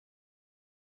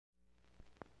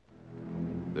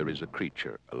There is a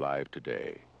creature alive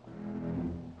today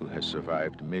who has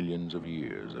survived millions of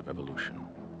years of evolution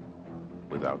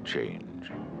without change,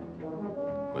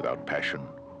 without passion,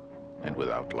 and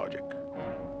without logic.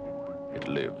 It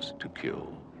lives to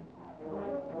kill.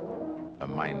 A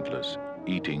mindless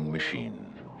eating machine.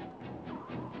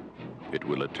 It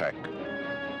will attack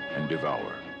and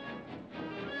devour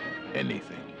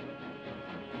anything.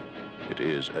 It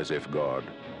is as if God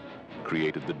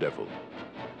created the devil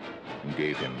and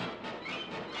gave him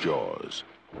jaws.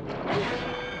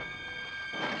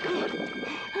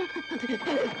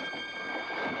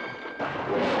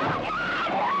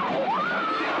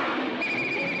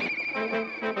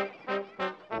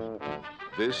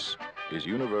 This is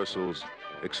Universal's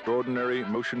extraordinary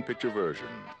motion picture version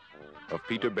of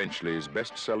Peter Benchley's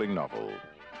best-selling novel,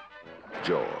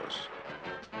 Jaws.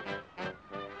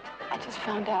 I just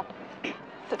found out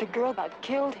that a girl got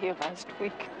killed here last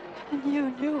week, and you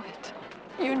knew it.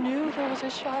 You knew there was a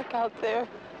shark out there.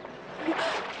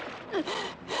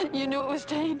 You knew it was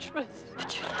dangerous,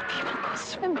 but you let people go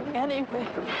swimming anyway.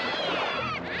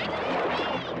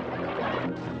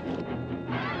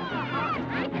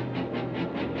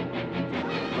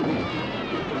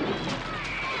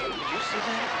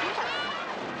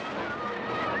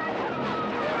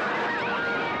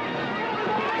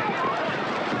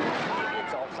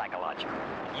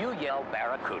 You yell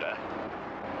barracuda.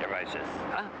 Everybody says,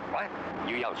 huh? What?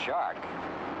 You yell shark.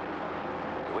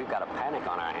 We've got a panic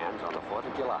on our hands on the 4th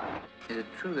of July. Is it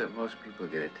true that most people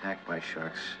get attacked by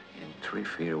sharks in 3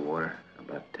 feet of water,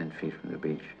 about 10 feet from the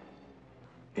beach?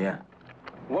 Yeah.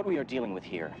 What we are dealing with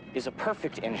here is a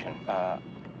perfect engine,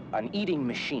 an eating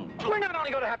machine. We're not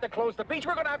only going to have to close the beach,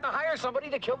 we're going to have to hire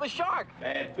somebody to kill the shark.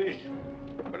 Bad fish.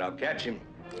 But I'll catch him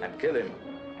and kill him.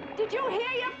 Did you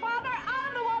hear your father? Out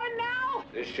of the water now!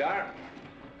 This shark,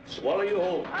 swallow you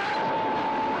whole.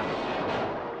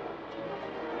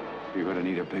 You're gonna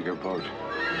need a bigger boat.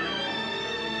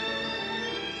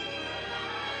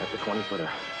 That's a 20-footer.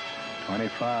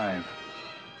 25.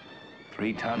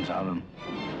 3 tons of them.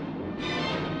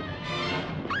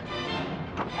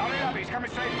 Hurry up, he's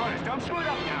coming straight for us. Don't smooth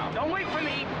up now. Don't wait for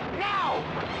me. Now!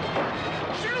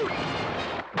 Shoot!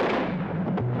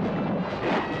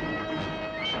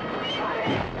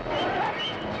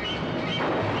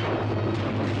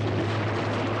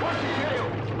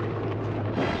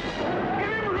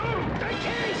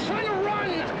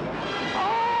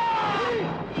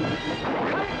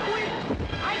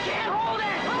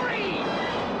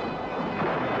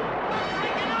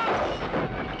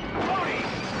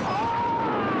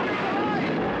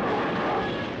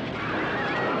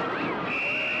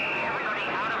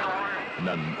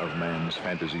 None of man's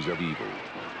fantasies of evil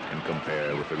can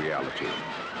compare with the reality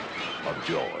of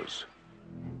Jaws.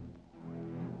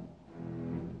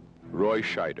 Roy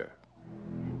Scheider,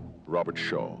 Robert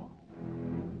Shaw,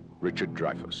 Richard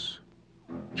Dreyfuss,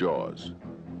 Jaws.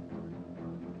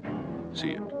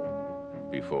 See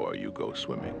it before you go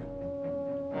swimming.